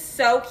 This is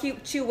so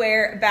cute to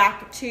wear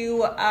back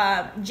to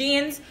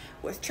jeans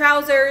with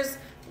trousers,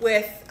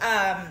 with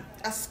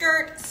a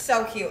skirt.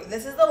 So cute.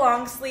 This is the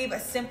long sleeve, a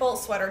simple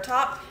sweater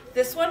top.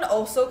 This one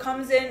also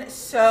comes in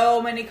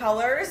so many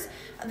colors.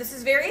 This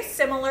is very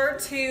similar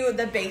to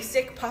the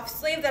basic puff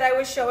sleeve that I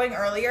was showing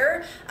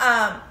earlier.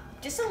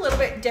 Just a little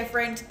bit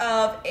different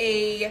of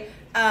a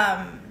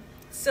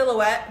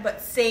silhouette,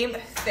 but same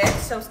fit.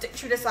 So stick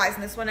true to size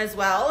in this one as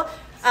well.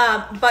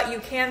 But you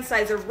can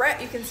size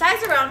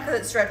around because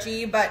it's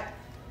stretchy, but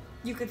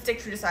you could stick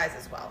true to size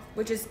as well,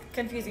 which is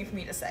confusing for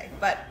me to say,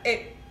 but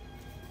it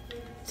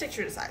stick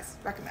true to size,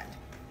 recommend.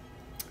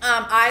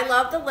 I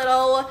love the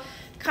little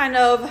kind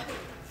of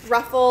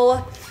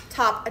ruffle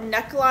top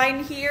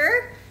neckline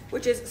here,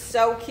 which is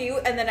so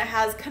cute. And then it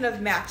has kind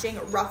of matching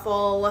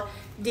ruffle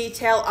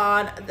detail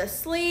on the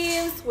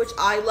sleeves, which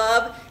I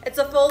love. It's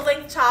a full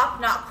length top,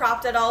 not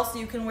cropped at all, so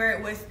you can wear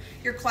it with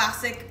your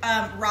classic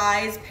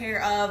rise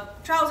pair of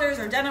trousers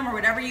or denim or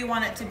whatever you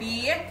want it to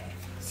be.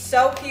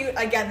 So cute.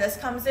 Again, this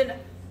comes in,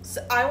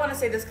 I want to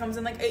say this comes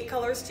in like 8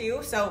 colors too,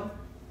 so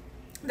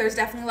there's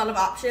definitely a lot of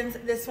options.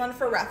 This one,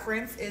 for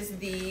reference, is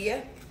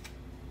the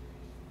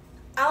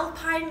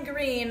Alpine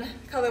Green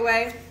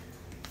colorway,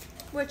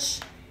 which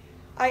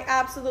I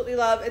absolutely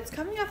love. It's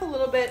coming up a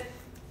little bit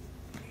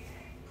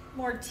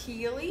more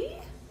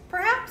tealy,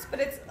 perhaps, but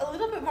it's a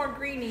little bit more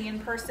greeny in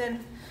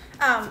person.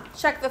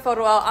 Check the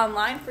photo out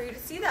online for you to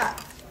see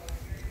that.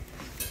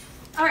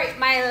 All right,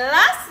 my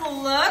last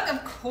look,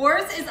 of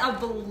course, is a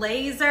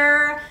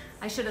blazer.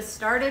 I should have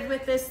started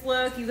with this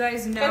look. You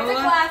guys know It's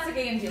a classic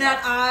Angela.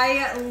 that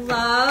I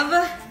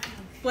love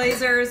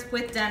blazers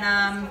with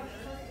denim.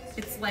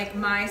 It's like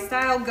my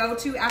style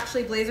go-to.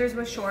 Actually, blazers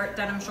with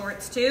denim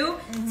shorts too.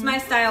 It's my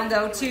style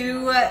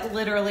go-to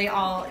literally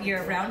all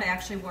year round. I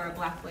actually wore a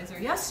black blazer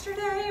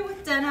yesterday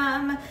with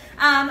denim.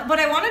 But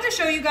I wanted to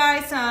show you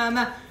guys some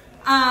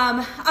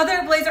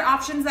other blazer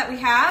options that we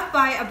have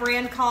by a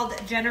brand called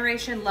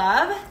Generation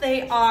Love.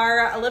 They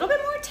are a little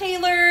bit more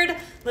tailored, a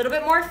little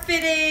bit more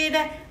fitted,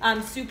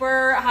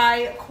 super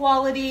high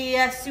quality,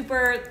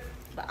 super,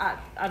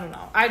 I don't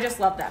know. I just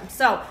love them.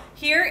 So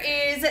here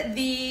is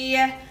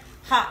the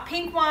hot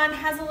pink one.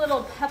 Has a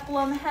little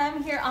peplum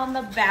hem here on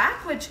the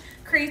back, which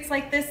creates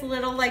like this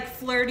little like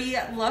flirty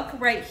look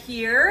right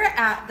here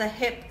at the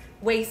hip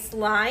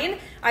waistline.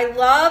 I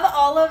love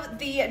all of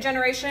the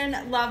Generation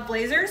Love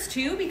blazers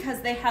too,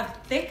 because they have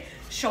thick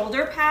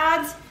shoulder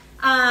pads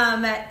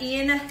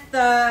in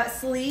the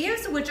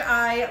sleeves, which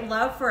I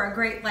love for a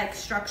great like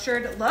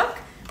structured look.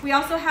 We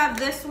also have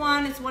this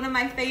one. It's one of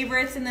my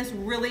favorites in this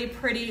really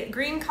pretty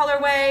green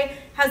colorway.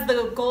 Has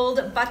the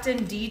gold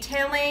button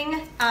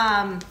detailing.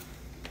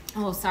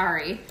 Oh,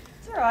 sorry.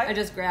 It's all right. I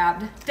just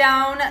grabbed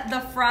down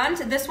the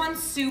front. This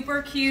one's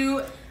super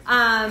cute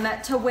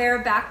to wear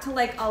back to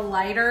like a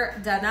lighter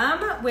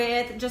denim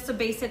with just a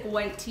basic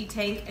white tee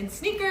tank and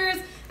sneakers.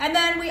 And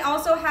then we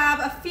also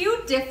have a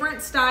few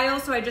different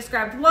styles. So I just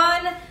grabbed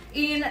one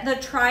in the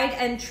tried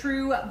and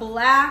true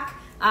black.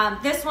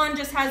 This one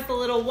just has the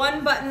little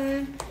one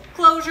button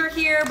closure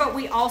here, but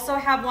we also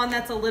have one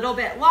that's a little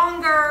bit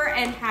longer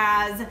and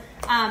has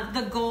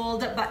the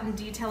gold button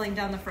detailing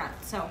down the front.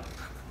 So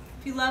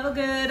if you love a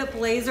good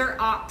blazer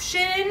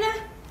option,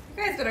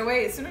 You guys gotta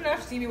wait soon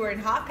enough to see me wearing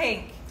hot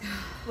pink.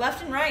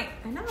 Left and right.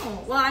 I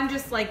know. Well, I'm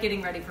just like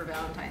getting ready for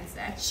Valentine's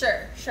Day.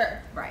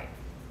 Sure. Right.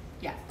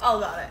 Yeah. All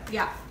about it.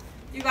 Yeah.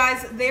 You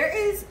guys, there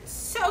is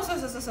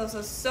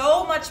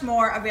so much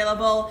more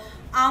available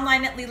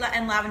online at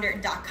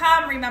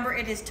leelaandlavender.com. Remember,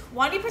 it is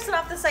 20%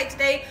 off the site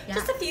today. Yeah.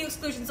 Just a few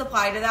exclusions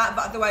apply to that,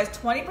 but otherwise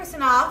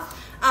 20%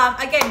 off.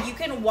 Again, you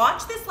can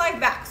watch this live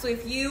back. So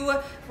if you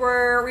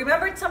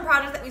remembered some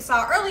product that we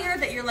saw earlier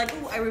that you're like,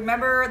 ooh, I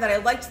remember that I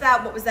liked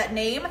that, what was that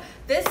name?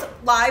 This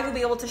live will be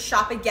able to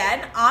shop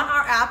again on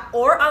our app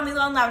or on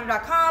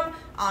leelaandlavender.com,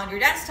 on your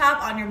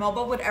desktop, on your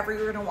mobile, whatever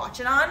you're gonna watch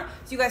it on.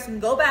 So you guys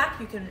can go back,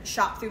 you can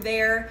shop through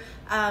there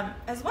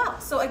as well.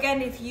 So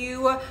again, if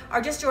you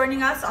are just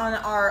joining us on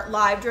our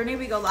live journey,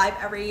 we go live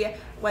every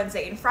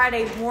Wednesday and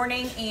Friday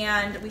morning,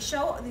 and we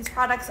show these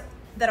products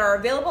that are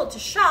available to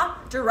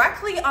shop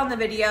directly on the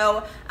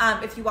video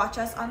if you watch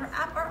us on our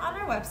app or on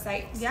our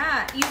website.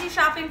 Yeah, easy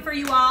shopping for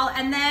you all.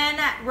 And then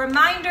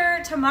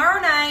reminder, tomorrow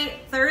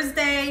night,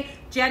 Thursday,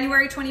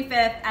 January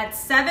 25th at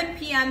 7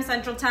 p.m.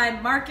 Central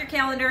Time. Mark your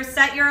calendar,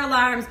 set your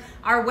alarms.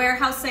 Our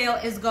warehouse sale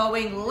is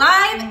going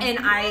live, and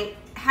I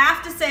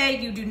have to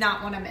say, you do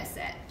not want to miss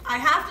it. I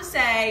have to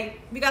say,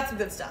 we got some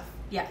good stuff.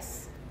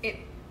 Yes. It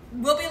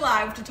will be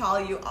live to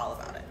tell you all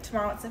about it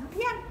tomorrow at 7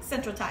 p.m.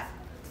 Central Time.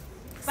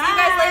 Bye. See you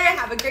guys later.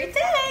 Have a great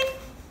day.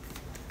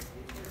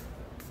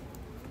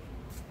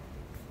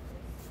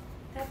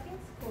 That feels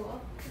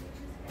cool.